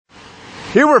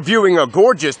Here we're viewing a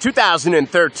gorgeous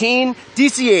 2013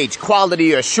 DCH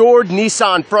quality assured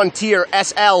Nissan Frontier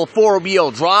SL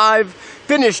 4-wheel drive,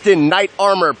 finished in night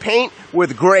armor paint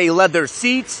with gray leather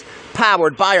seats,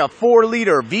 powered by a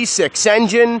 4-liter V6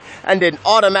 engine and an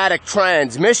automatic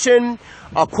transmission,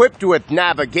 equipped with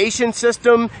navigation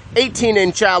system,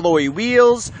 18-inch alloy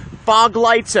wheels, fog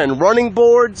lights and running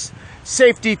boards.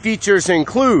 Safety features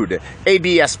include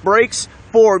ABS brakes,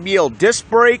 4-wheel disc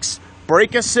brakes,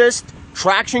 brake assist,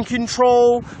 traction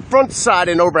control, front side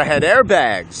and overhead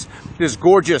airbags. This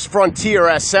gorgeous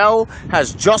Frontier SL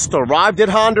has just arrived at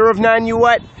Honda of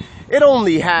Nanuet. It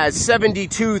only has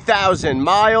 72,000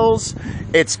 miles.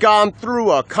 It's gone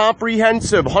through a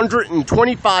comprehensive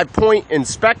 125-point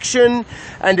inspection,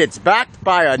 and it's backed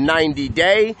by a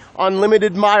 90-day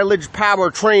unlimited mileage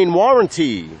powertrain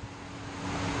warranty.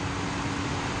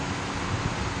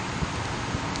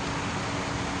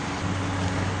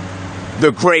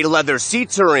 The gray leather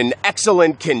seats are in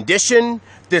excellent condition.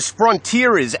 This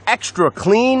Frontier is extra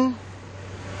clean.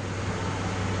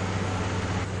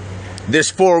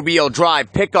 This 4-wheel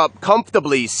drive pickup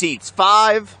comfortably seats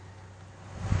 5.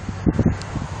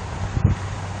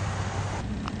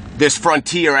 This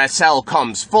Frontier SL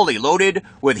comes fully loaded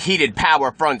with heated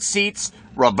power front seats,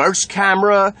 reverse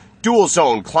camera, dual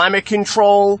zone climate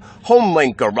control,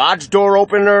 HomeLink garage door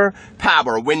opener,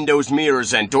 power windows,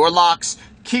 mirrors and door locks,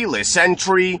 keyless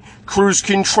entry, cruise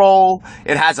control.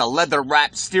 It has a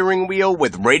leather-wrapped steering wheel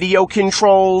with radio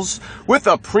controls, with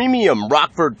a premium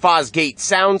Rockford Fosgate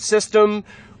sound system,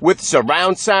 with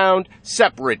surround sound,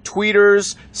 separate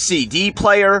tweeters, CD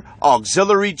player,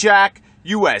 auxiliary jack,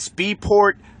 USB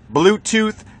port,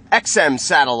 Bluetooth, XM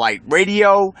satellite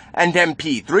radio, and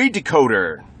MP3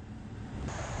 decoder.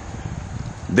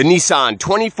 The Nissan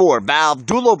 24-valve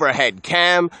dual overhead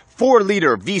cam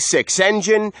 4-liter V6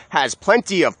 engine has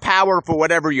plenty of power for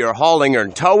whatever you're hauling or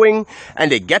towing,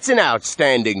 and it gets an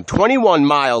outstanding 21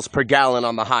 miles per gallon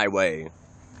on the highway.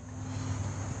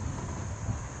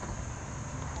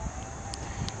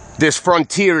 This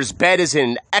Frontier's bed is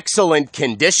in excellent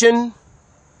condition.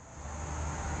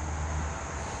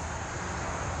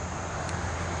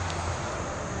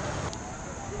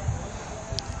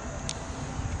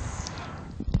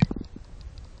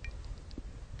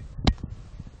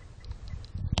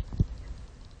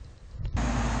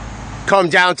 Come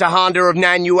down to Honda of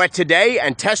Nanuet today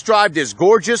and test drive this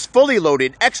gorgeous, fully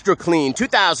loaded, extra clean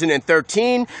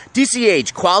 2013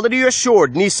 DCH quality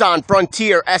assured Nissan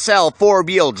Frontier SL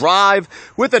 4-wheel drive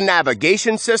with a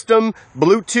navigation system,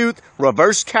 Bluetooth,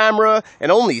 reverse camera,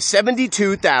 and only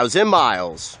 72,000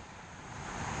 miles.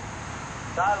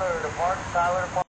 Tyler, depart.